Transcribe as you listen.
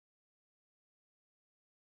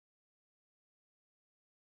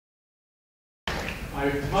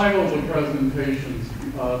I've titled the presentation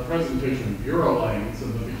Bureaulangs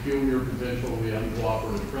and the Peculiar Potential of the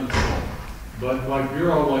Uncooperative Principle. But by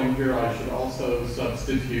Bureaulang here, I should also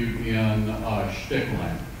substitute in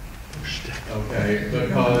Stickling. Okay,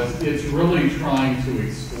 because it's really trying to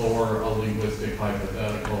explore a linguistic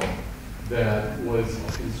hypothetical that was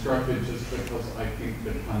constructed just because I think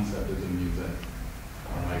the concept is amusing.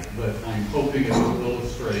 All right, but I'm hoping it will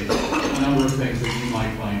illustrate a number of things that you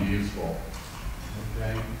might find useful.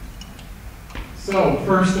 Okay. So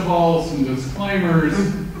first of all, some disclaimers.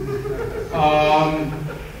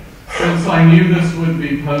 Since I knew this would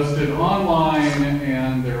be posted online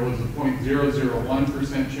and there was a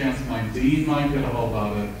 0.001% chance my dean might get a hold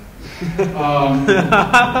of it,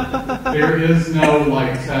 there is no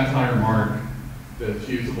like satire mark that's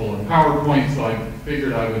usable in PowerPoint, so I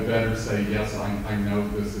figured I would better say yes, I know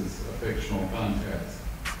this is a fictional context.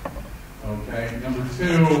 Okay, number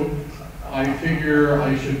two, I figure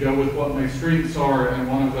I should go with what my strengths are, and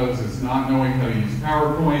one of those is not knowing how to use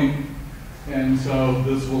PowerPoint. And so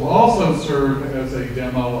this will also serve as a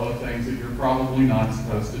demo of things that you're probably not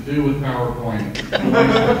supposed to do with PowerPoint.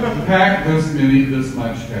 Pack this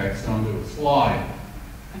much text onto a slide.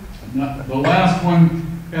 The last one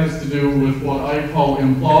has to do with what I call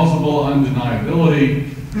implausible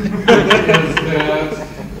undeniability, is that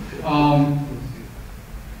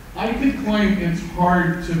I could claim it's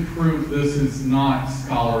hard to prove this is not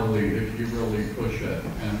scholarly if you really push it,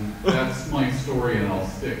 and that's my story and I'll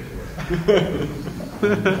stick to it.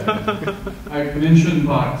 I've mentioned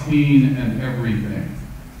Bakhtin and everything.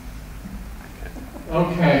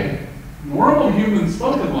 Okay, normal human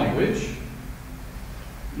spoken language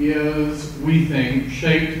is, we think,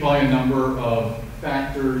 shaped by a number of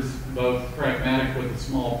factors, both pragmatic with a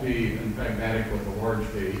small p and pragmatic with a large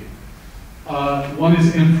p. One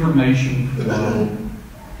is information flow.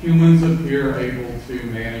 Humans appear able to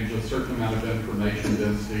manage a certain amount of information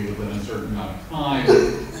density within a certain amount of time.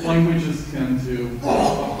 Languages tend to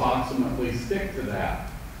approximately stick to that.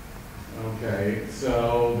 Okay,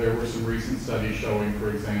 so there were some recent studies showing, for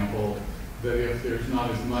example, that if there's not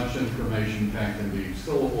as much information packed into each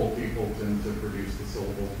syllable, people tend to produce the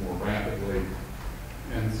syllables more rapidly.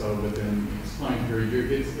 And so within each time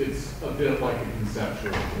period, it's a bit like a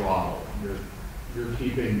conceptual throttle. You're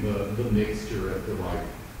keeping the mixture at the right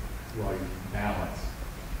balance.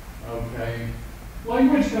 Okay.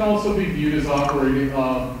 Language can also be viewed as operating,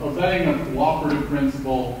 obeying a cooperative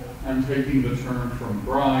principle. I'm taking the term from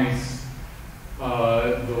Bryce.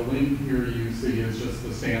 The link here you see is just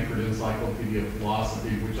the Stanford Encyclopedia of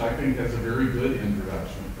Philosophy, which I think has a very good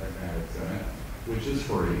introduction to pragmatics in it, which is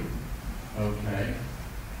free. Okay.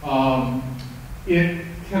 It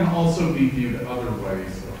can also be viewed other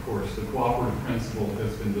ways, of course. The cooperative principle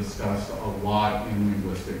has been discussed a lot in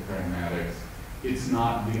linguistic pragmatics. It's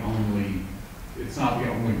not the only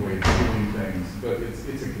way of doing things, but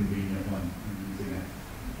it's a convenient one in using it.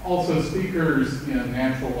 Also, speakers in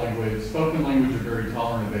natural language, spoken language, are very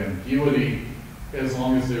tolerant of ambiguity as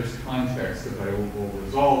long as there's context available to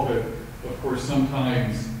resolve it. Of course,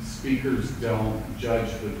 sometimes speakers don't judge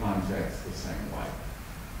the context the same way.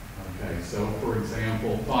 Okay, so for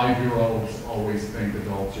example, 5-year-olds always think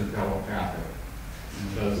adults are telepathic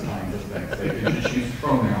and those kinds of things. They can just use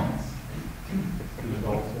pronouns, and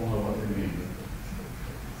adults will know what they mean.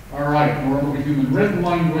 All right, normal human written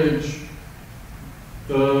language.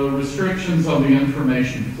 The restrictions on the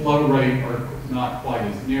information flow rate are not quite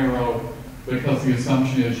as narrow because the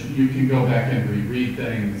assumption is you can go back and reread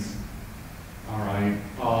things. All right,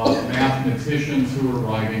 mathematicians who are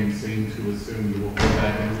writing seem to assume you will go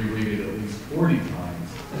back and reread it at least 40 times.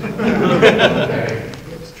 Okay.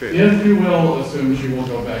 That's true. If you will, assumes you will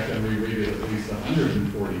go back and reread it at least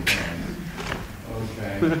 140 times.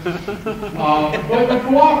 Okay. But the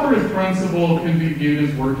cooperative principle can be viewed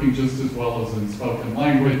as working just as well as in spoken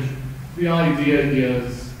language. The idea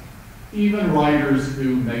is even writers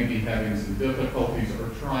who may be having some difficulties are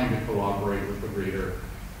trying to cooperate with the reader.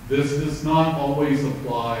 This does not always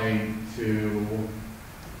apply to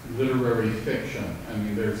literary fiction. I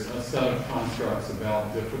mean, there's a set of constructs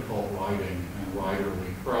about difficult writing and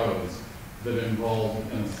writerly prose that involve,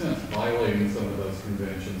 in a sense, violating some of those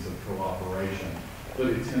conventions of cooperation. But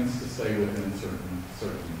it tends to stay within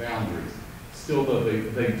certain boundaries. Still, though,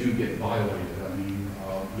 they do get violated. I mean,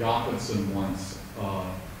 Jakobson once,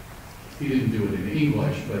 he didn't do it in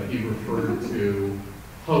English, but he referred to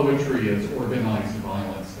poetry as organized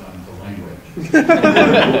violence done to language.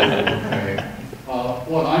 Okay.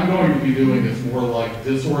 What I'm going to be doing is more like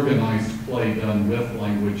disorganized play done with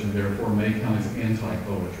language and therefore may count as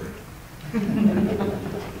anti-poetry.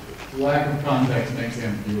 Lack of context makes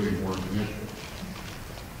ambiguity more initial.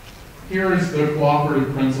 Here is the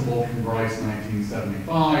cooperative principle from Bryce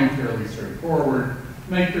 1975, fairly straightforward.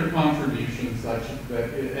 Make your contribution such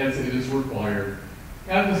that, as it is required,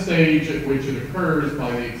 at the stage at which it occurs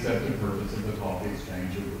by the accepted purpose of the talk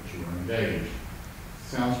exchange in which you are engaged.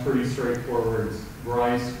 Sounds pretty straightforward.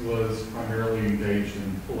 Bryce was primarily engaged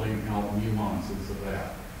in pulling out nuances of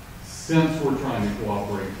that. Since we're trying to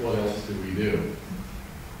cooperate, what else do we do?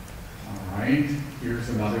 All right, here's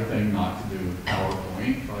another thing not to do with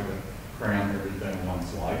PowerPoint. Try to cram everything in one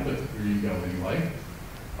slide, but here you go anyway.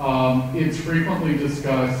 It's frequently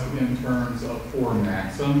discussed in terms of four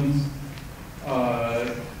maxims.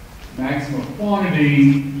 Maximum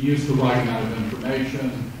quantity, use the right amount of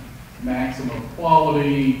information. Maximum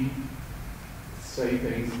quality, say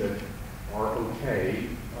things that are okay,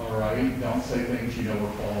 all right? Don't say things you know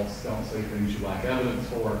are false. Don't say things you lack evidence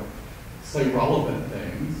for. Say relevant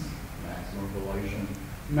things, maximum relation.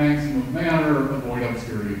 Maximum manner, avoid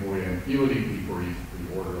obscurity, avoid ambiguity, be brief,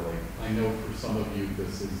 be orderly. I know for some of you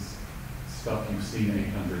this is stuff you've seen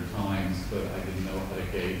 800 times, but I didn't know how to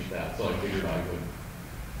gauge that, so I figured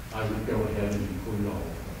I would go ahead and include all of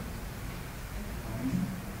them.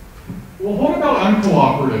 Well, what about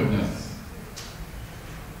uncooperativeness?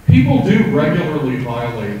 People do regularly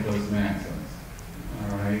violate those maxims,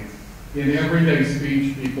 all right? In everyday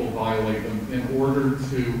speech, people violate them in order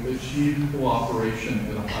to achieve cooperation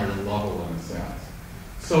at a higher level, in a sense.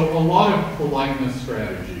 So a lot of politeness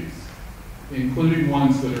strategies, including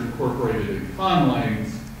ones that are incorporated in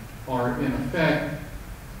conlangs, are in effect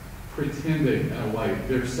pretending in a way.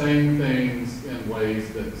 They're saying things in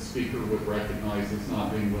ways that the speaker would recognize as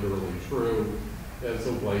not being literally true as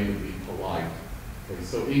a way to be polite. Okay,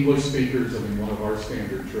 so English speakers, I mean, one of our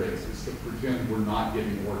standard tricks is to pretend we're not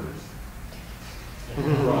giving orders.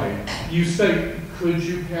 Right. You say, could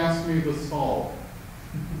you pass me the salt?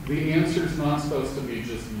 The answer's not supposed to be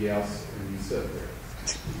just yes, and you sit there.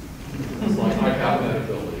 It's like, I have that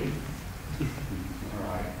ability. All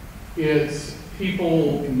right. It's,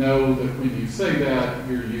 people know that when you say that,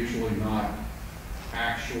 you're usually not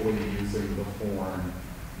actually using the form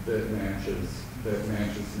that matches the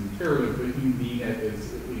imperative, but you mean it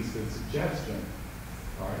as at least a suggestion.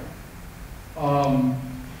 All right.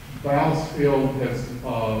 Bousfield has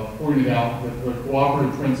pointed out that the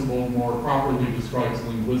cooperative principle more properly describes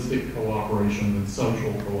linguistic cooperation than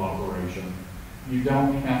social cooperation. You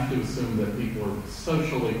don't have to assume that people are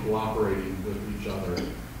socially cooperating with each other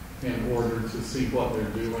in order to see what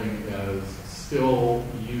they're doing as still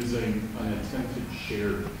using an attempted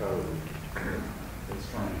shared code that's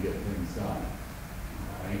trying to get things done.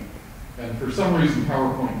 All right? And for some reason,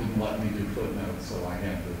 PowerPoint didn't let me do footnotes, so I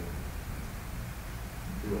had to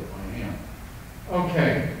do it by hand.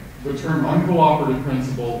 Okay, the term uncooperative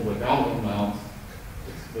principle without amounts,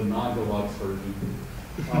 it's the non-deluxe version,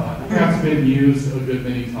 has been used a good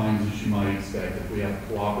many times, as you might expect. If we have a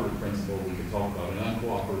cooperative principle, we can talk about an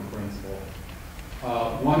uncooperative principle.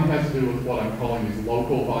 One has to do with what I'm calling these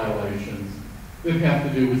local violations that have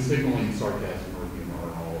to do with signaling sarcasm or humor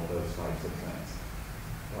and all of those types of things.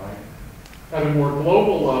 Right? At a more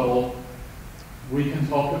global level, we can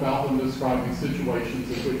talk about them describing situations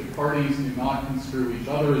in which parties do not construe each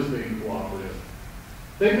other as being cooperative.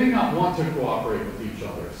 They may not want to cooperate with each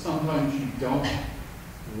other. Sometimes you don't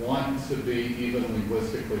want to be even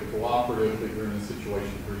linguistically cooperative, but you're in a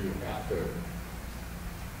situation where you have to.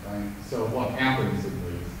 Right? So what happens in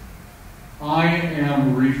these? I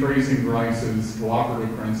am rephrasing Bryce's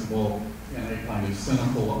cooperative principle in a kind of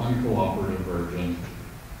cynical, uncooperative version.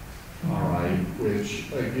 All right,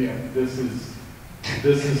 which again, this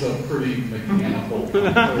is a pretty mechanical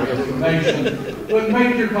explanation, but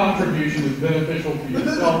make your contribution as beneficial to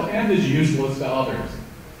yourself and as useless to others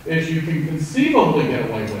as you can conceivably get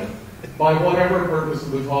away with by whatever purpose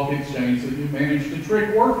of the talk exchange that you manage to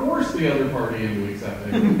trick or force the other party into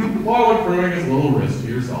accepting, while accruing as little risk to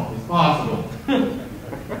yourself as possible.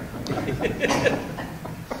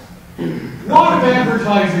 A lot of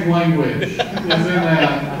advertising language is in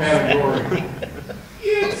that category.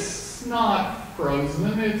 It's not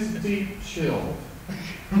frozen, it's deep chilled.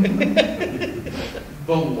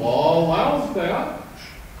 The law allows that.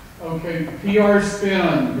 Okay, PR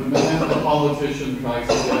spin, the minute the politician tries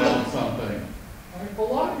to get out something. Right, a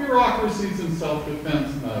lot of bureaucracies in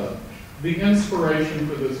self-defense mode. The inspiration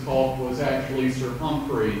for this call was actually Sir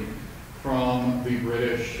Humphrey from the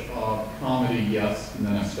British comedy Yes,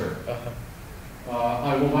 Minister.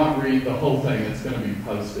 I will not read the whole thing, it's going to be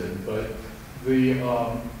posted, but it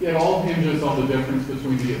all hinges on the difference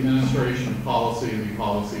between the administration of policy and the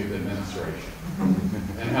policy of administration,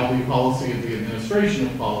 and how the policy of the administration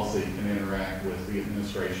of policy can interact with the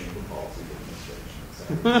administration of the policy of administration,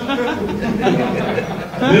 This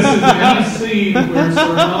is in a scene where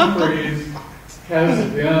Sir Humphreys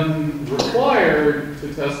has been required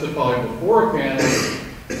to testify before a panel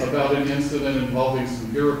about an incident involving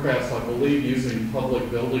some bureaucrats, I believe, using public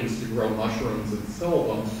buildings to grow mushrooms and sell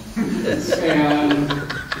them. And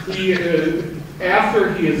he is,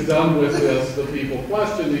 after he is done with this, the people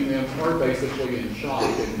questioning him are basically in shock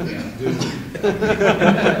and can't do it. So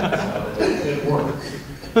it works.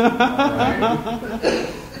 Right?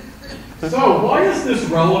 So why is this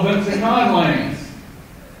relevant to con-lanes?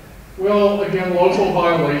 Well, again, local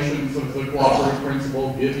violations of the cooperative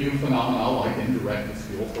principle give you phenomena like indirect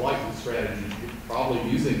dispute license strategies. You're probably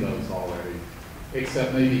using those already,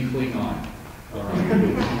 except maybe Klingon. All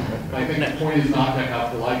right. I think the point is not to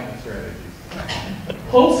have politeness strategies.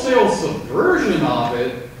 Wholesale subversion of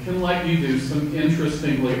it can let you do some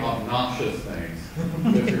interestingly obnoxious things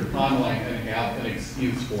with your con lane and have an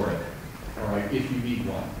excuse for it. All right, if you need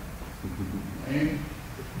one. Okay?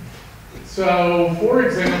 So, for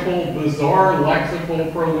example, bizarre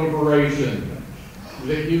lexical proliferation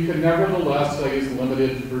that you can nevertheless say is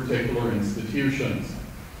limited to particular institutions.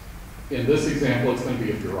 In this example, it's going to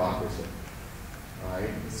be a bureaucracy. Right?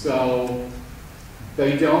 So,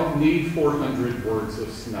 they don't need 400 words of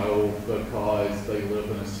snow because they live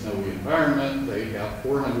in a snowy environment. They have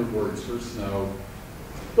 400 words for snow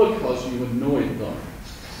because you annoyed them.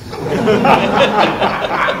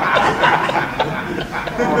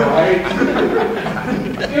 All right.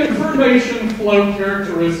 Information flow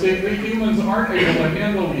characteristic that humans aren't able to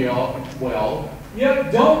handle well,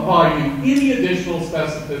 yet don't buy you any additional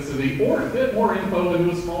specificity or fit more info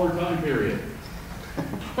into a smaller time period.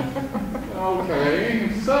 Okay,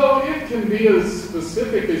 so it can be as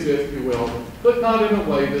specific as if you will, but not in a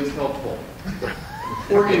way that's helpful.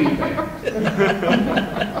 Or anything.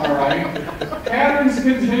 All right. Patterns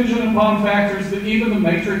contingent upon factors that even the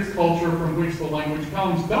matrix culture from which the language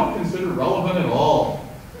comes don't consider relevant at all.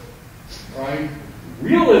 Right?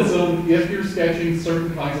 Realism, if you're sketching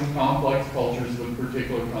certain kinds of complex cultures with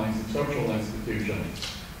particular kinds of social institutions.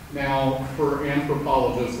 Now, for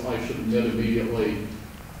anthropologists, I should admit immediately,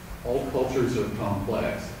 all cultures are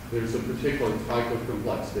complex. There's a particular type of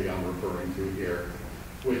complexity I'm referring to here,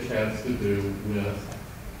 which has to do with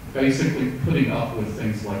basically putting up with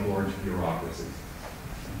things like large bureaucracies.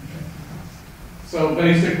 So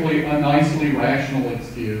basically, a nicely rational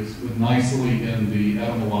excuse with nicely in the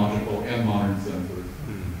etymological and modern senses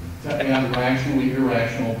to add rationally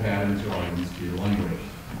irrational patterns or items to your language.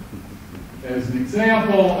 As an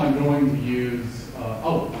example, I'm going to use,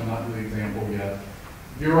 I'm not in the example yet,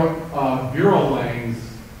 Bureaulangs.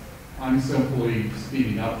 I'm simply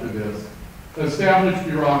speeding up to this. Established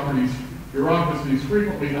bureaucracies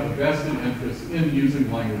frequently have a vested interest in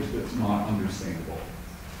using language that's not understandable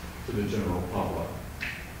to the general public.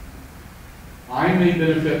 I may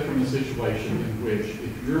benefit from a situation in which,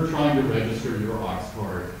 if you're trying to register your Ox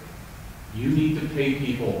card, you need to pay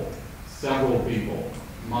people, several people,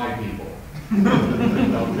 my people,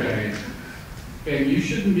 okay? And you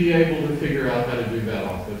shouldn't be able to figure out how to do that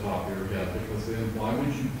off the top of your head, because then why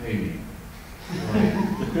would you pay me? Right?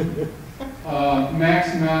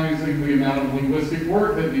 Maximizing the amount of linguistic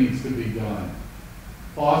work that needs to be done.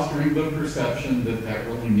 Fostering the perception that that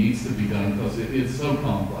really needs to be done because it is so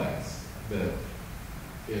complex that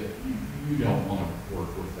you don't want to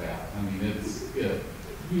work with that. I mean,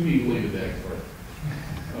 you need to leave it to experts.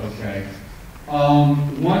 Okay.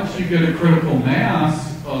 Once you get a critical mass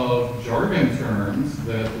of jargon terms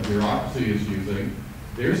that the bureaucracy is using,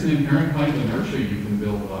 there's an inherent kind of inertia you can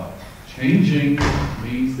build up. Changing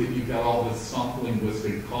means that you've got all this sunk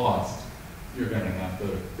linguistic cost you're going to have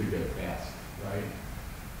to get past, right?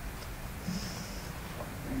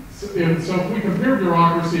 So if we compare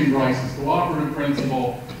bureaucracy and Rice's cooperative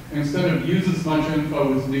principle, instead of use as much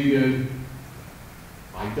info as needed,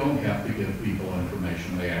 I don't have to give people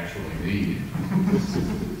information they actually need.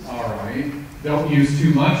 All right. Don't use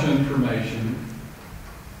too much information.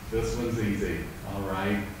 This one's easy. All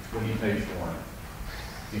right. 20 page form.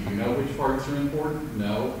 Do you know which parts are important?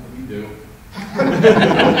 No, we do.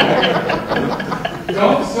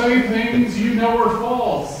 Don't say things you know are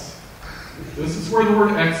false. This is where the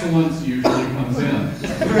word excellence usually comes in.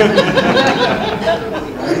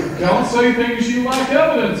 Don't say things you lack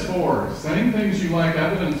evidence for. Saying things you lack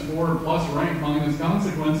evidence for plus rank minus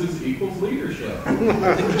consequences equals leadership.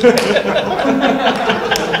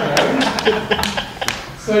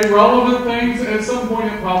 Say relevant things. At some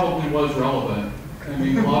point it probably was relevant. I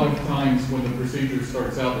mean, a lot of times when the procedure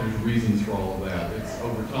starts out, there's reasons for all of that. It's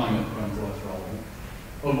over time it becomes less relevant.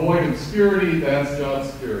 Avoid obscurity, that's job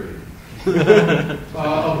security.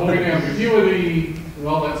 Avoid ambiguity,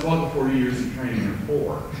 Well, that's what the 40 years of training are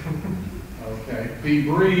for. Okay. Be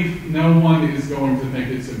brief. No one is going to think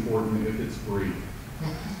it's important if it's brief.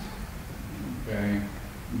 Okay.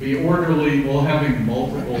 Be orderly. Well, having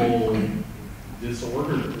multiple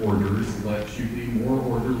disordered orders lets you be more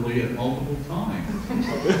orderly at multiple times.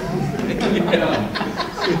 Yeah.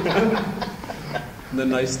 The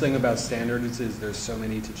nice thing about standards is there's so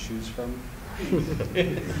many to choose from.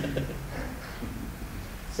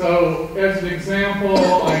 So, as an example,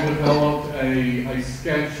 I developed a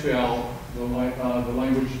sketch shell, the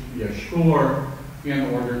language Yeshur,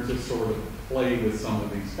 in order to sort of play with some of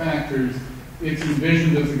these factors. It's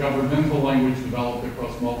envisioned as a governmental language developed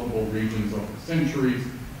across multiple regions over centuries,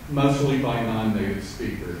 mostly by non-native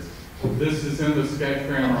speakers. This is in the sketch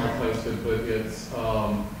grammar I posted, but it's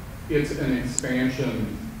an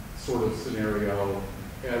expansion sort of scenario,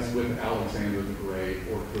 as with Alexander the Great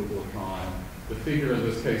or Kublai Khan. The figure in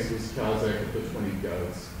this case was Kazakh of the 20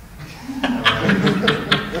 goats.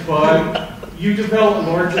 But you develop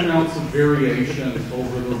large amounts of variation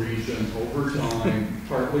over the region, over time,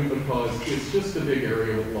 partly because it's just a big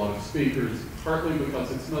area with a lot of speakers, partly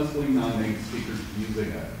because it's mostly non-native speakers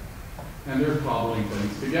using it. And they're cobbling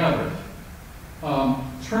things together.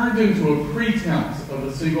 Turned into a pretense of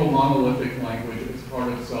a single monolithic language as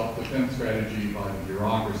part of self-defense strategy by the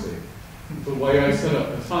bureaucracy. The way I set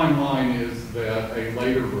up the timeline is that a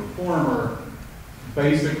later reformer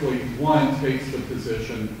basically, one, takes the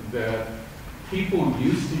position that people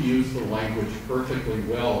used to use the language perfectly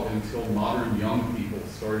well until modern young people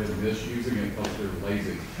started misusing it because they're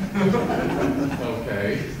lazy.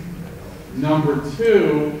 Okay. Number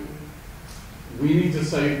two, we need to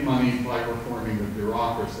save money by reforming the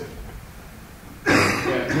bureaucracy.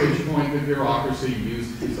 At which point the bureaucracy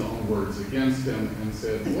used his own words against him and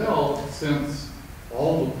said, well, since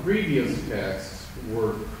all the previous texts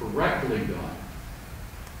were correctly done,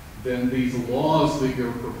 then these laws that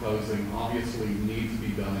you're proposing obviously need to be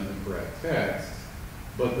done in the correct text,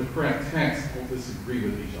 but the correct texts will disagree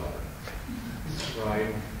with each other,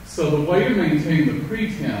 right? So the way to maintain the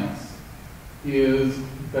pretense is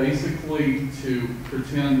basically to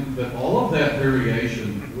pretend that all of that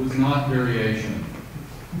variation was not variation.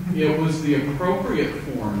 It was the appropriate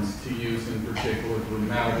forms to use in particular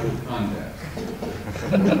grammatical context.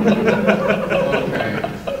 Okay.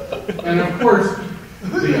 And of course,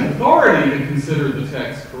 the authority to consider the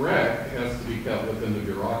text correct has to be kept within the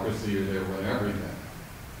bureaucracy or there with everything.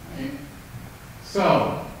 Right?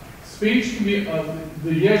 So, speech can be,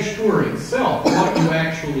 the Yeshur itself, what you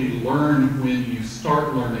actually learn when you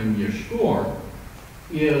start learning Yeshur,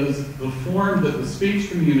 is the form that the speech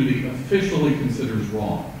community officially considers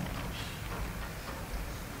wrong.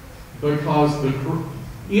 Because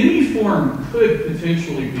any form could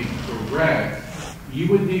potentially be correct, you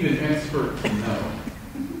would need an expert to know.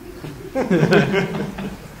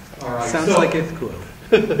 All right, Sounds like it's cool.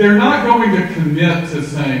 They're not going to commit to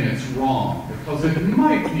saying it's wrong, because it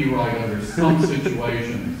might be right under some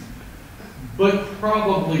situations, but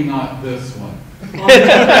probably not this one.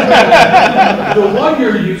 The one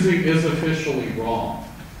you're using is officially wrong.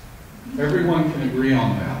 Everyone can agree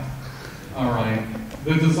on that. All right.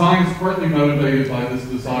 The design is partly motivated by this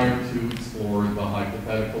desire to explore the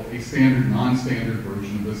hypothetical, a standard, non-standard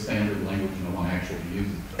version of the standard language no one actually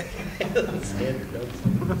uses.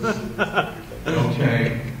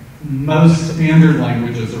 Okay. Most standard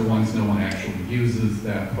languages are ones no one actually uses.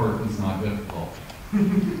 That part is not difficult.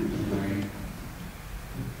 Right.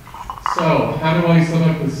 So, how do I set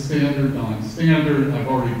up a standard, non-standard? I've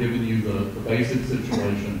already given you the basic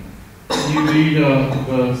situation. You need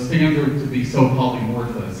the standard to be so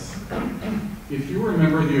polymorphous. If you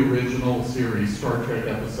remember the original series, Star Trek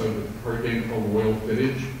episode with a game called Royal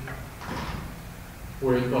Fittich,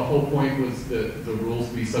 where the whole point was that the rules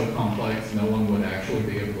be so complex no one would actually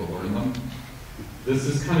be able to learn them. This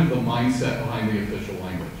is kind of the mindset behind the official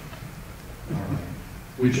language. All right.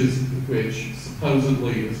 Which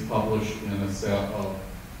supposedly is published in a set of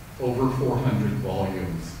over 400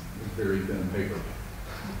 volumes with very thin paper.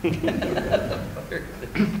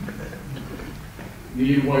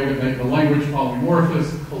 Need a way to make the language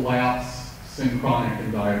polymorphous, collapse synchronic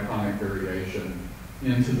and diachronic variation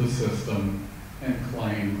into the system, and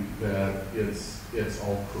claim that it's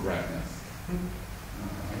all correctness.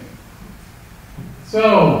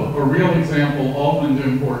 So, a real example, often to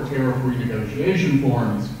import tariff renegotiation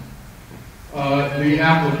forms. The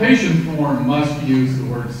application form must use the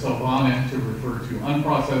word sylvanic to refer to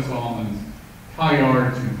unprocessed almonds,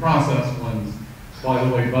 Kayar to processed ones. By the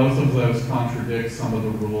way, both of those contradict some of the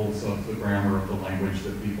rules of the grammar of the language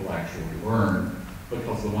that people actually learn,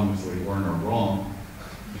 because the ones they learn are wrong.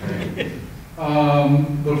 Okay?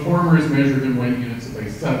 The former is measured in weight units of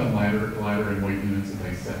base 7, latter in weight units of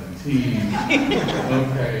base 17.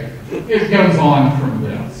 Okay. It goes on from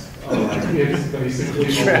this. It's basically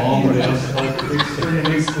a long list of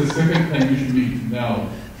extremely specific things you need to know.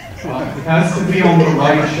 It has to be on the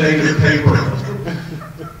right shade of paper.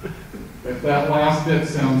 If that last bit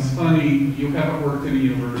sounds funny, you haven't worked in a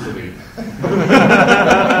university.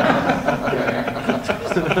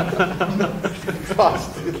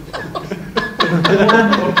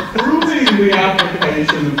 Approving the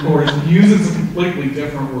application, of course, uses a completely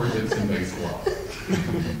different word that's in base 12.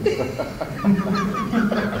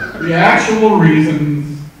 The actual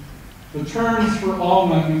reasons, the terms for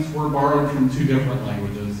almonds were borrowed from two different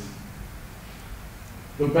languages.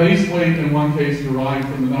 The base weight in one case derived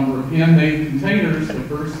from the number of handmade containers the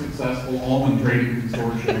first successful almond trading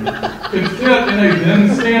consortium could fit in a then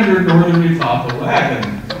standard Northern Utah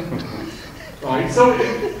wagon. Right, so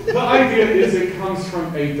the idea is it comes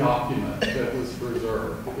from a document that was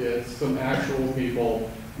preserved. It's some actual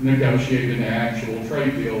people negotiated an actual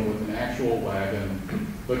trade deal with an actual wagon.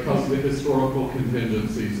 Because of the historical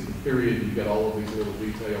contingencies of the period, you get all of these little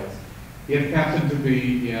details. It happened to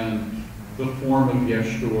be in the form of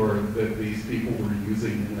yeshur that these people were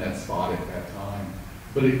using in that spot at that time.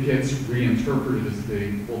 But it gets reinterpreted as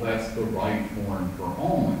being, well, that's the right form for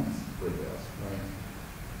almonds for this,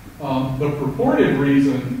 right? The purported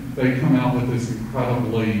reason they come out with this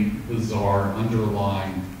incredibly bizarre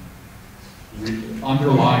underlying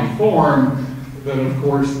form that, of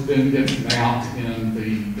course, then gets mapped in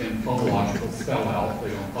phonological spell-out. They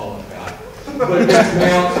don't call it that. But gets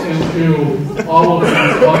mapped into all of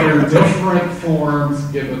these other different forms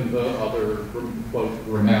given the other, quote,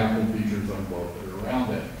 grammatical features, unquote, that are around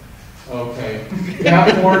it. Okay.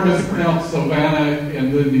 That form is pronounced Savannah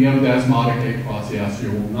in the neodasmotic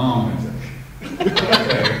acrossiational nominative.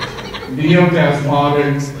 Okay.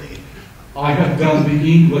 Neodasmotic, I have done the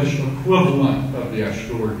English equivalent of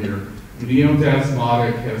yeshur here.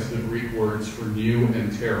 Neodasmotic has the Greek words for new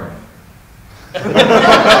and tariff. Okay.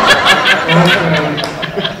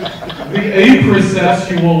 The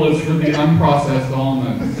aprocessual is for the unprocessed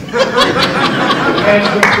almonds. And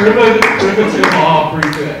the privative law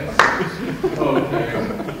prefix. Okay.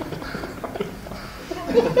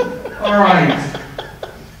 All right.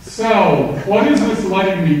 So, what is this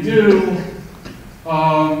letting me do?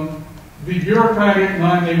 The bureaucratic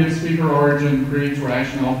non-native speaker origin creates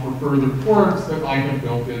rationale for further quirks that I have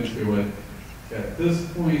built into it. At this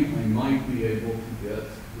point, I might be able to get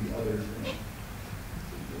the other thing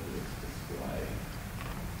to display.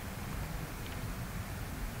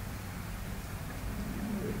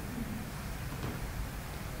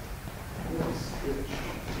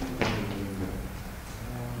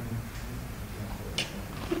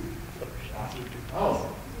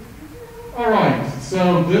 Oh. All right,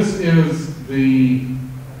 so this is the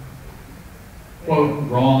quote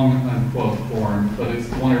wrong unquote form, but it's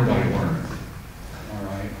the one everybody learns. All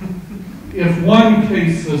right. If one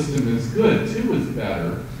case system is good, two is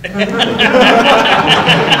better.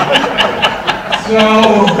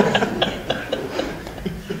 So,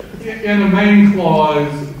 in the main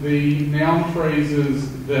clause, the noun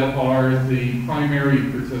phrases that are the primary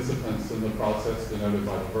participants in the process denoted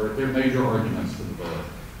by the verb, they're major arguments for the verb,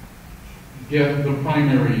 get the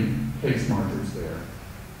primary case markers there.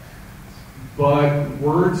 But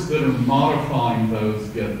words that are modifying those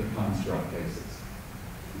get the construct cases.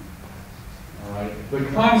 All right. The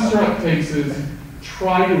construct cases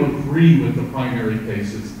try to agree with the primary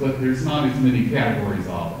cases, but there's not as many categories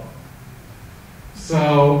of them.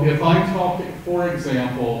 So if I'm talking, for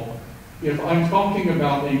example, if I'm talking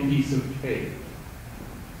about a piece of cake,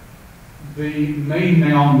 the main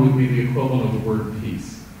noun would be the equivalent of the word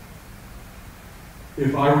piece.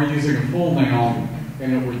 If I were using a full noun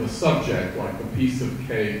and it were the subject, like the piece of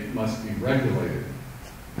cake must be regulated,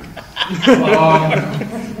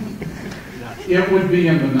 it would be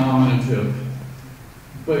in the nominative,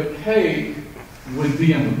 but cake would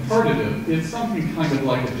be in the partitive. It's something kind of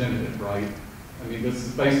like a genitive, right? I mean, this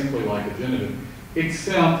is basically like a genitive,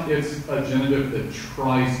 except it's a genitive that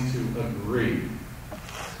tries to agree.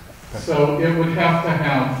 So it would have to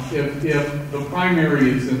have, if the primary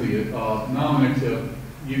is in the nominative,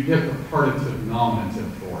 you get the partitive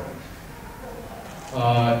nominative for it.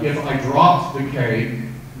 If I dropped the cake,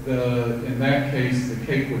 in that case, the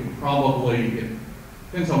cake would probably, it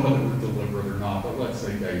depends on whether we're deliberate or not, but let's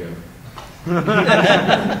say negative.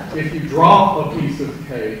 If you drop a piece of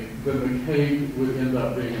cake, then the cake would end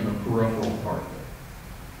up being in the peripheral part of it.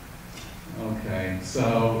 Okay,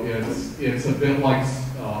 so it's a bit like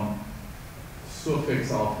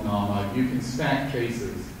suffix off nama. You can stack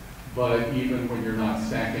cases but even when you're not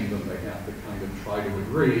stacking them, they have to kind of try to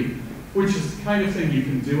agree, which is the kind of thing you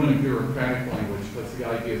can do in a bureaucratic language, because the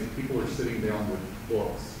idea is people are sitting down with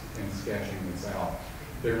books and sketching this out.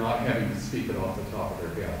 They're not having to speak it off the top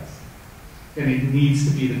of their heads. And it needs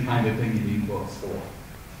to be the kind of thing you need books for.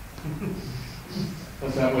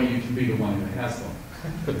 Because that way you can be the one that has them.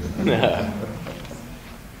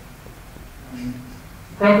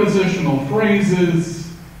 Prepositional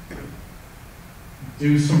phrases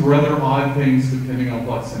do some rather odd things depending on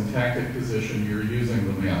what syntactic position you're using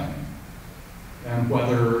them in, and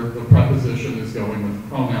whether the preposition is going with a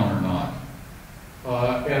pronoun or not.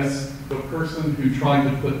 As the person who tried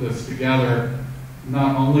to put this together,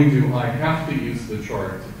 not only do I have to use the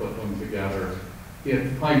chart to put them together,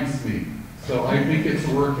 it fights me. So I think it's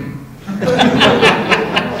working.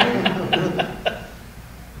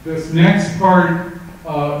 This next part,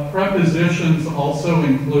 prepositions also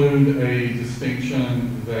include a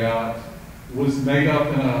distinction that was made up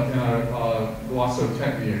in a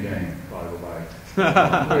glossotechnia game, by the way,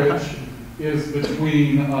 which is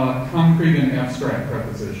between concrete and abstract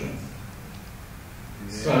prepositions.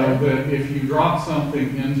 So that if you drop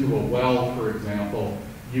something into a well, for example,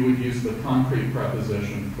 you would use the concrete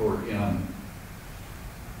preposition for in.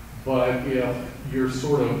 But if you're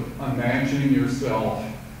sort of imagining yourself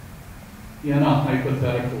in a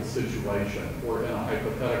hypothetical situation or in a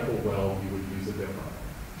hypothetical well, you would use a different.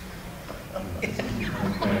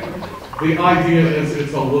 Okay. The idea is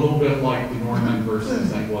it's a little bit like the Norman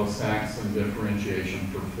versus Anglo-Saxon differentiation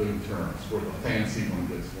for food terms, where the fancy one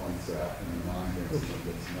gets one set and the non-fancy one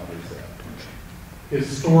gets another set.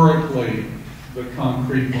 Historically, the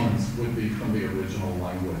concrete ones would be from the original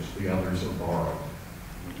language. The others are borrowed.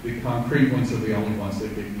 The concrete ones are the only ones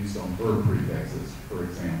that get used on verb prefixes, for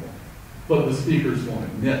example. But the speakers won't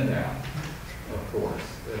admit that, of course.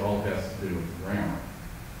 It all has to do with grammar.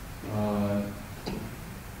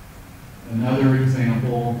 Another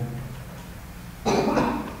example.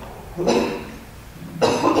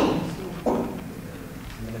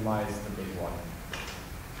 Minimize the big one.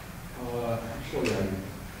 Actually, I'm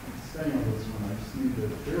staying on this one. I just need to,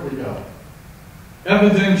 there we go.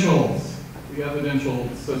 Evidentials. The evidential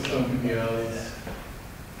system is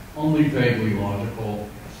only vaguely logical.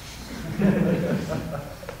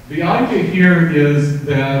 The idea here is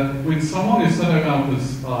that when someone is setting up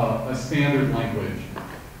a standard language,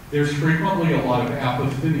 there's frequently a lot of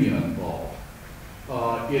apophenia involved.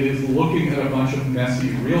 It is looking at a bunch of messy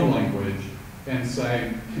real language and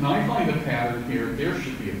saying, can I find a pattern here? There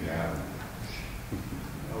should be a pattern.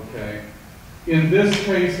 Okay. In this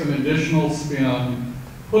case, an additional spin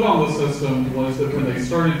put on the system was that when they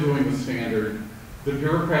started doing the standard, the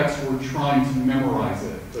bureaucrats were trying to memorize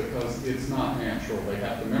it because it's not natural. They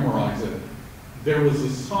have to memorize it. There was a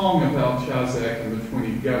song about Chazak and the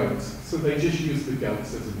 20 goats, so they just used the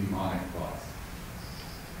goats as a mnemonic device.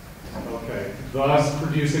 Okay, thus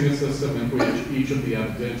producing a system in which each of the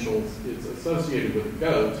evidentials is associated with a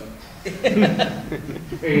goat.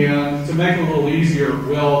 And to make it a little easier,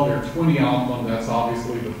 well, there are 20 of them. That's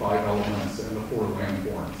obviously the 5 elements and the 4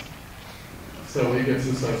 landforms. So it gets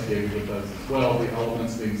associated with those as well, the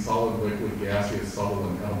elements being solid, liquid, gaseous, subtle,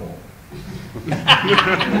 and edible.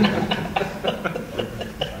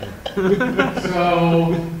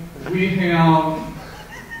 So we have,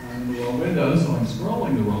 I'm in the wrong window, so I'm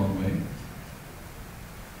scrolling the wrong way.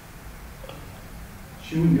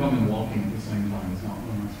 She wouldn't come and walking at the same time. It's not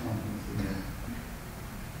one that's wrong.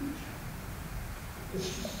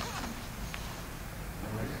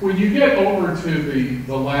 When you get over to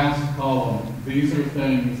the last column, these are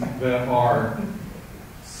things that are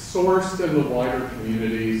sourced in the wider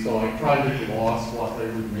community, so I tried to gloss what they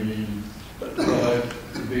would mean. But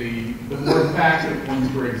the more tactic one,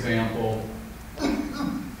 for example,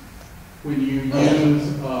 when you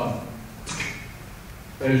use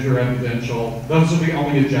as your evidential, those are the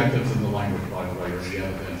only adjectives in the language, by the way, are the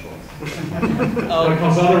evidentials.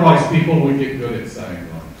 Because otherwise people would get good at saying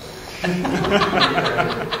them.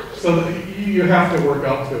 So you have to work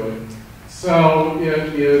up to it. So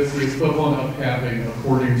it is the equivalent of having,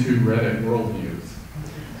 according to Reddit worldviews.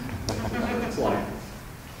 It's like,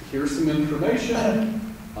 here's some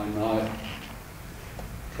information. I'm not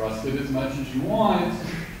trusted as much as you want.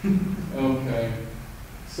 Okay.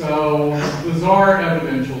 So bizarre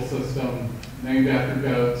evidential system named after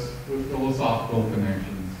goats with philosophical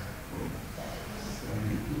connections.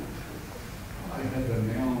 I had the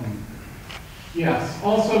noun. Yes,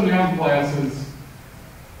 also noun classes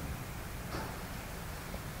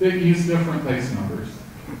that use different base numbers.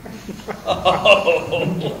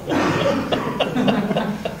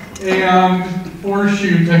 And force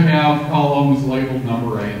you to have columns labeled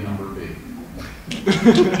number A and number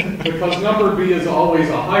Because number B is always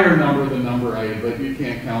a higher number than number A, but you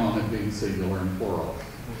can't count on it being singular and plural.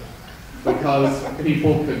 Because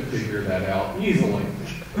people could figure that out easily,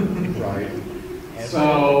 right?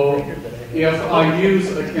 So if I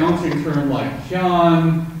use a counting term like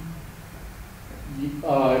John,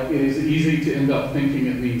 it is easy to end up thinking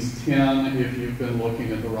it means 10 if you've been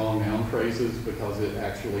looking at the wrong noun phrases, because it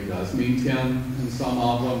actually does mean 10 in some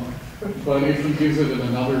of them. But if you use it in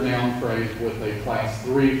another noun phrase with a class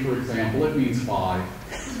 3, for example, it means 5.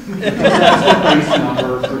 That's the base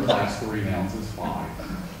number for class 3 nouns is 5.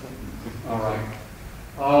 All right.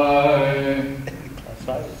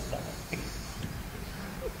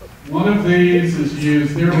 One of these is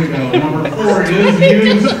used, there we go. Number 4 is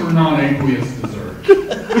used for non-aqueous dessert.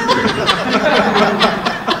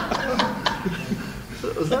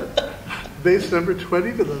 Is that base number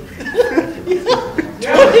 20 to the...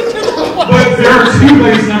 Yeah. But there are 2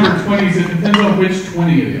 base number 20s. It depends on which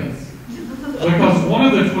 20 it is. Because one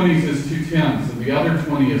of the 20s is 2 10s, and the other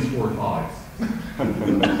 20 is 4 5s.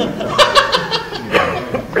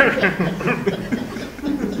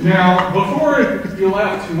 Now, before you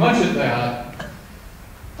laugh too much at that,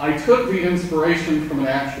 I took the inspiration from an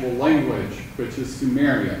actual language, which is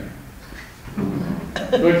Sumerian.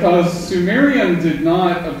 Because Sumerian did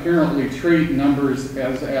not apparently treat numbers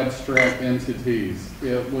as abstract entities.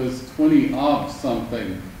 It was 20 of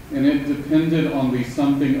something, and it depended on the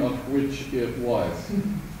something of which it was.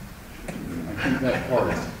 I think that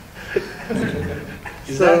part.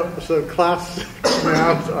 So class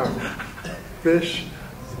nouns are fish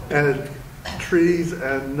and trees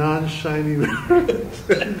and non-shiny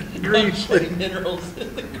green minerals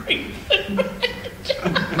in the green.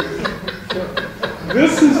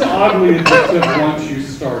 This is oddly addictive once you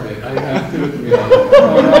start it, I have to admit.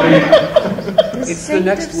 All right. It's the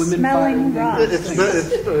next women smelling rocks. It's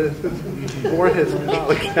more his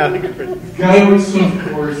category. Goats, of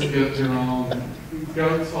course, get their own.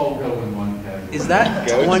 Goats all go in one category. Is that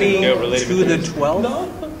 20 to the 12?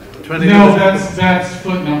 No, that's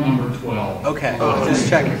footnote number 12. Okay, just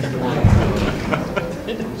checking.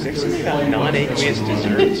 Non-aqueous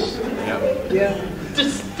desserts. Yeah.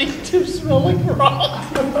 Distinctive smelling rock.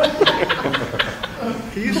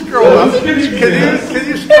 Can you scroll up? Can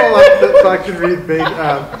you scroll up so I can read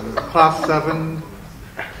class 7?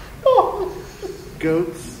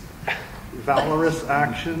 Goats, valorous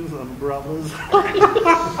actions, umbrellas.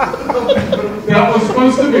 That was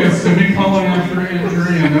supposed to be a semicolon after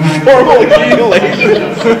injury, and then I... Formal accumulation.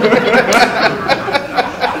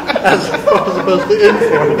 As opposed to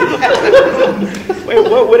informal. Wait,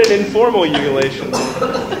 what would an informal ululation be?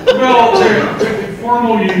 Well,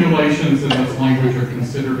 formal ululations in this language are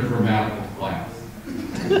considered a grammatical class.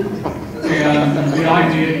 And the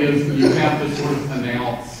idea is that you have to sort of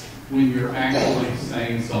announce when you're actually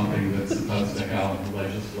saying something that's supposed to have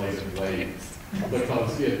legislative weight.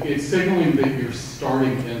 Because it's signaling that you're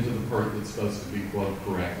starting into the part that's supposed to be, quote,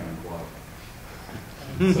 correct, unquote.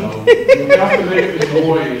 So you have to make the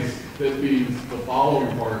noise that means the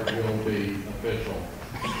following part will be official.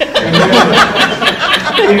 And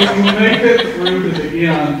then, if you make it through to the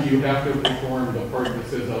end, you have to perform the part that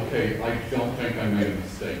says, okay, I don't think I made a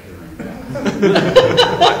mistake during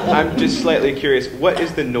that. I'm just slightly curious. What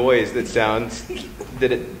is the noise that sounds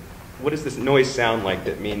what does this noise sound like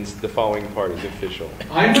that means the following part is official?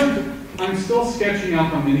 I'm still sketching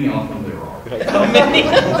out how many of them there are. How many?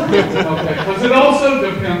 Okay, because it also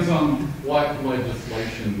depends on what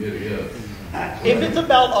legislation it is. If it's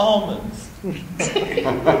about almonds.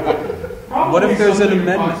 What if there's an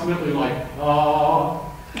amendment? Approximately like,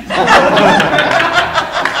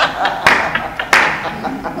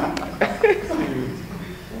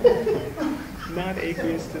 Not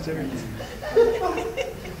aqueous desserts. You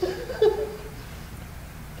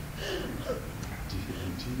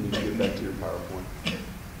need to get back to your PowerPoint.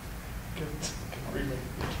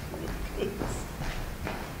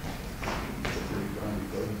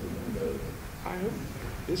 I hope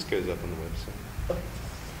this goes up on the website.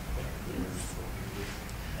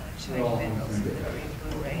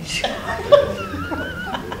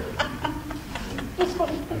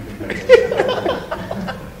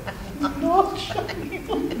 Not shiny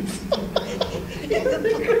ones.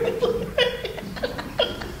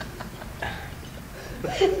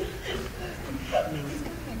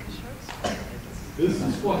 this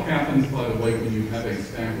is what happens, by the way, when you have a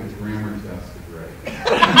stack of grammar tests to grade.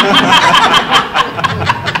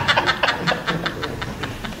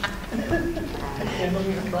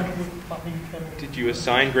 Did you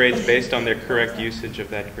assign grades based on their correct usage of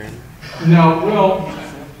that grammar? No, well,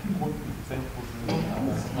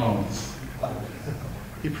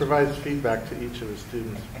 He provides feedback to each of his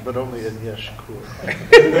students, but only in Yeshkur.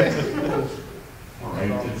 All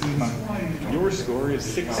right. Your score is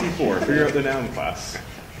 64. Figure out the noun class.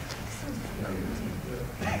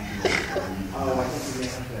 Oh, I think we may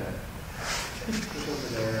have to look over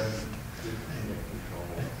there and get control.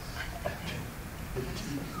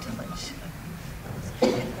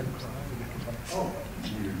 Oh,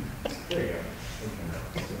 there you go.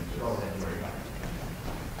 Oh, that's very nice.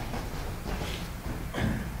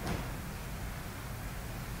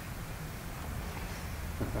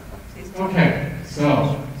 Okay, so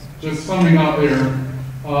just summing up there,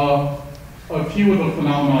 a few of the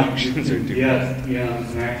phenomena you can get in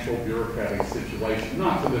an actual bureaucratic situation,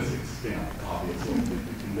 not to this extent, obviously, but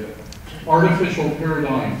you can get artificial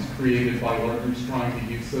paradigms created by learners trying to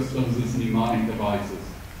use systems as mnemonic devices.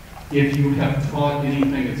 If you have taught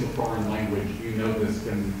anything as a foreign language, you know this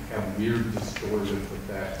can have weird distorted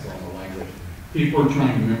effects on the language. People are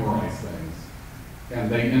trying to memorize things, and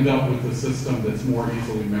they end up with a system that's more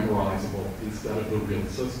easily memorizable instead of the real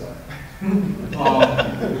system.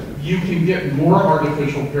 You can get more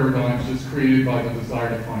artificial paradigms just created by the desire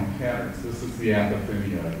to find patterns. This is the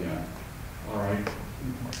apophenia again. All right.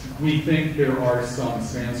 We think there are some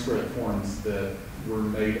Sanskrit forms that were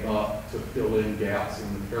made up to fill in gaps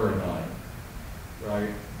in the paradigm,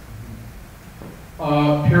 right?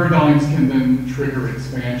 Paradigms can then trigger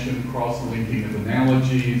expansion, cross-linking of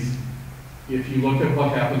analogies. If you look at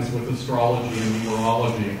what happens with astrology and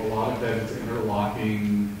numerology, a lot of that is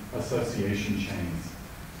interlocking association chains.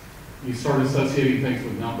 You start associating things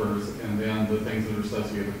with numbers, and then the things that are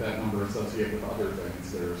associated with that number associate with other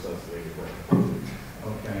things that are associated with.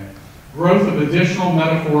 Okay. Growth of additional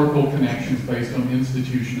metaphorical connections based on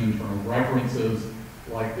institution internal references,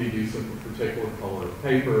 like the use of a particular color of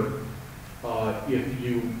paper. If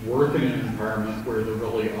you work in an environment where the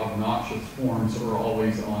really obnoxious forms are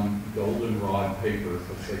always on goldenrod paper,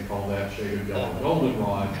 because they call that shaded yellow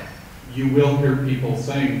goldenrod, you will hear people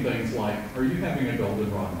saying things like, "Are you having a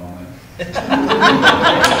goldenrod moment?"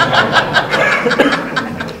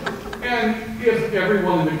 And if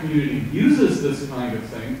everyone in the community uses this kind of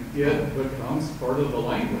thing, it becomes part of the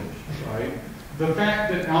language, right? The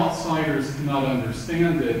fact that outsiders cannot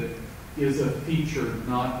understand it is a feature,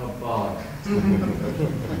 not a bug.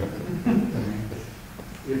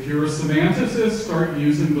 If you're a semanticist, start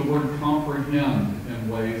using the word comprehend in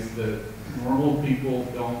ways that normal people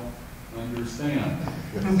don't understand.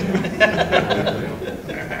 They don't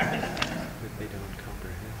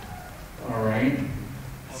comprehend. All right.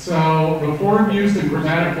 So the form used in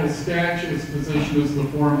grammatical sketch is positioned as the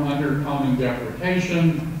form under common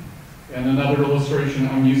deprecation. And another illustration,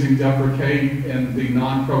 I'm using deprecate in the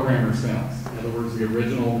non-programmer sense. In other words, the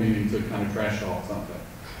original meaning to kind of trash talk something.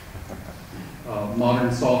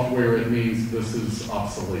 Modern software, it means this is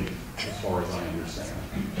obsolete, as far as I understand.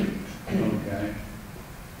 Okay.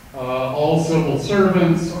 All civil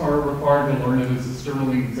servants are required to learn it as a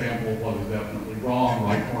sterling example of what is definitely wrong.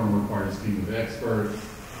 Right form requires a team of experts.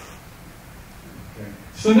 Okay.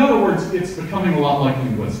 So in other words, it's becoming a lot like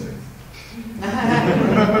linguistics.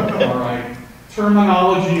 All right.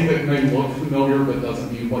 Terminology that may look familiar but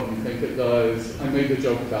doesn't mean what you think it does. I made the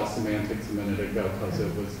joke about semantics a minute ago because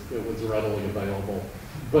it was readily available.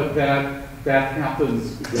 But that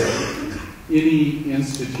happens with any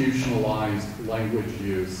institutionalized language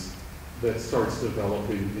use that starts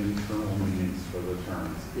developing internal meanings for the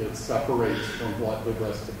terms. It separates from what the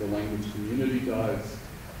rest of the language community does.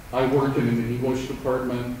 I work in an English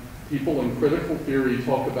department. People in critical theory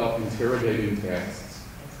talk about interrogating texts.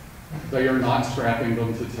 They are not strapping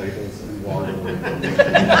them to tables and waterboarding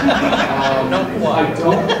them. I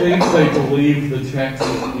don't think they believe the text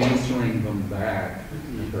is answering them back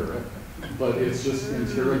either. But it's just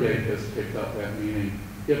interrogate has picked up that meaning.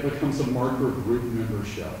 It becomes a marker of group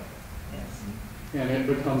membership. And it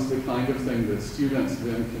becomes the kind of thing that students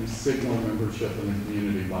then can signal membership in the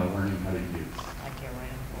community by learning how to use.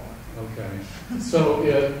 Okay. So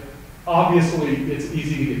obviously, it's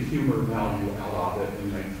easy to get humor value out of it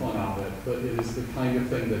and make fun of it, but it is the kind of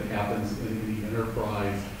thing that happens in the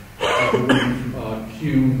enterprise. I believe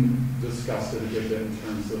Kuhn discussed it a good bit in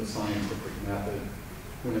terms of scientific method,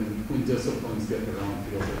 when disciplines get their own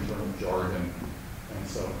field of internal jargon and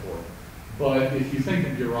so forth. But if you think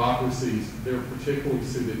of bureaucracies, they're particularly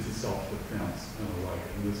suited to self-defense in a way,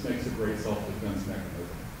 and this makes a great self-defense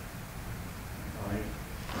mechanism. All right.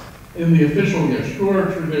 In the official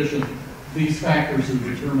Yeshur tradition, these factors are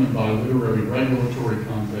determined by literary regulatory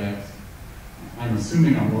context. I'm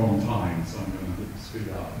assuming I'm low on time, so I'm going to speed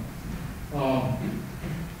up.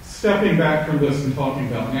 Stepping back from this and talking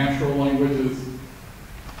about natural languages,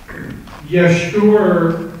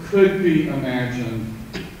 Yeshur could be imagined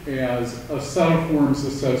as a set of forms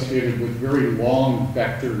associated with very long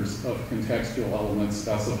vectors of contextual elements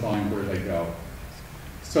specifying where they go.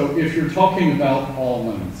 So if you're talking about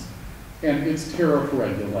almonds and its tariff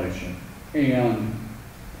regulation and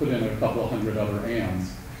put in a couple of hundred other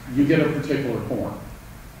ands, you get a particular form,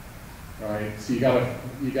 right? So you got a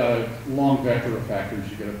long vector of factors,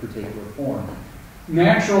 you get a particular form.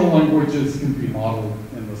 Natural languages can be modeled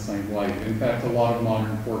in the same way. In fact, a lot of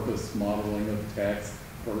modern corpus modeling of text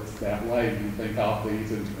works that way. You think of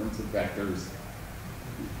these in terms of vectors,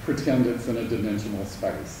 pretend it's in a dimensional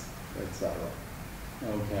space, etc.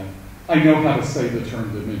 Okay. I know how to say the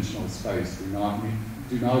term dimensional space. Do not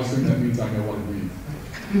assume that means I know what it means.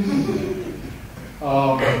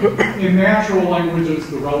 In natural languages,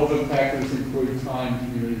 the relevant factors include time,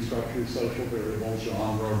 community structure, social variables,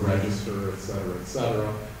 genre, register, etc.,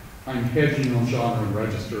 etc. I'm hedging on genre and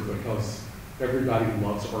register because everybody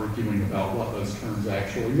loves arguing about what those terms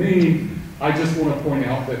actually mean. I just want to point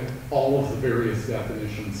out that all of the various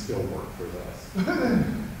definitions still work for this.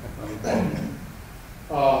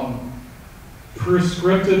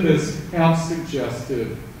 Prescriptivists have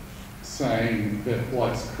suggested saying that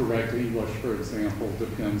what's correct English, for example,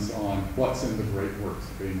 depends on what's in the great works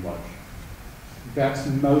of English. That's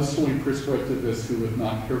mostly prescriptivists who have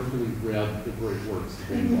not carefully read the great works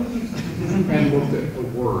of English and looked at the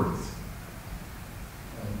words.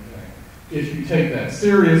 Okay. If you take that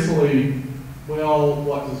seriously, well,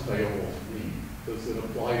 what does Beowulf mean? Does it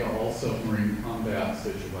apply to all submarine combat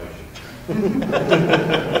situations?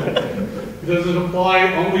 Does it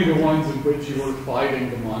apply only to ones in which you are fighting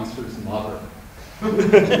the monster's mother?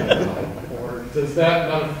 Or does that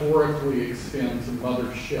metaphorically extend to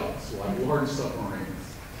mother ships, like large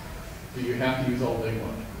submarines? Do you have to use Old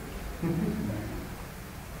English?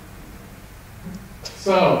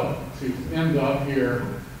 So, to end up here,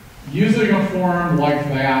 using a form like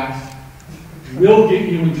that will get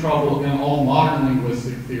you in trouble in all modern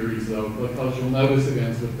linguistic theories, though, because you'll notice it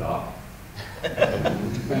ends with duck.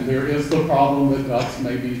 And there is the problem that ducks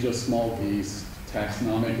may be just small geese,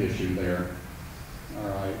 taxonomic issue there. All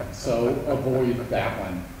right, so avoid that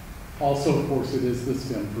one. Also, of course, it is the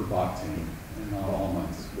stem for boctine and not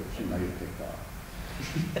almonds, which you may have picked up.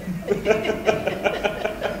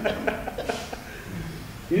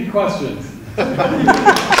 Any questions?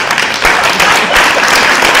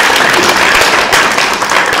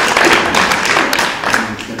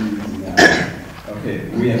 Okay,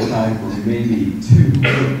 we have time for maybe 2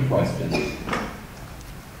 quick questions.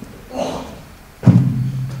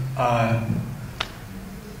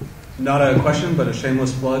 Not a question, but a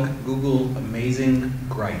shameless plug. Google amazing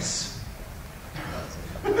Grice.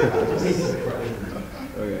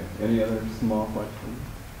 Okay, any other small questions?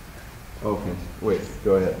 Okay, wait,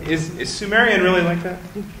 go ahead. Is Sumerian really like that?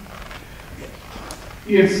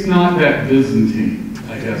 It's not that Byzantine,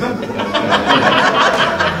 I guess. Is the best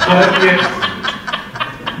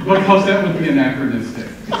but because that would be anachronistic.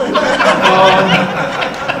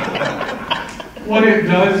 What it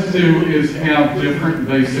does do is have different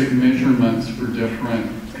basic measurements for different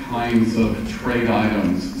kinds of trade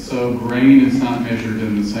items. So grain is not measured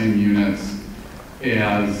in the same units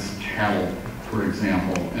as cattle, for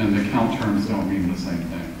example, and the count terms don't mean the same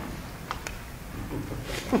thing.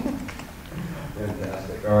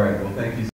 Fantastic. All right, well, thank you.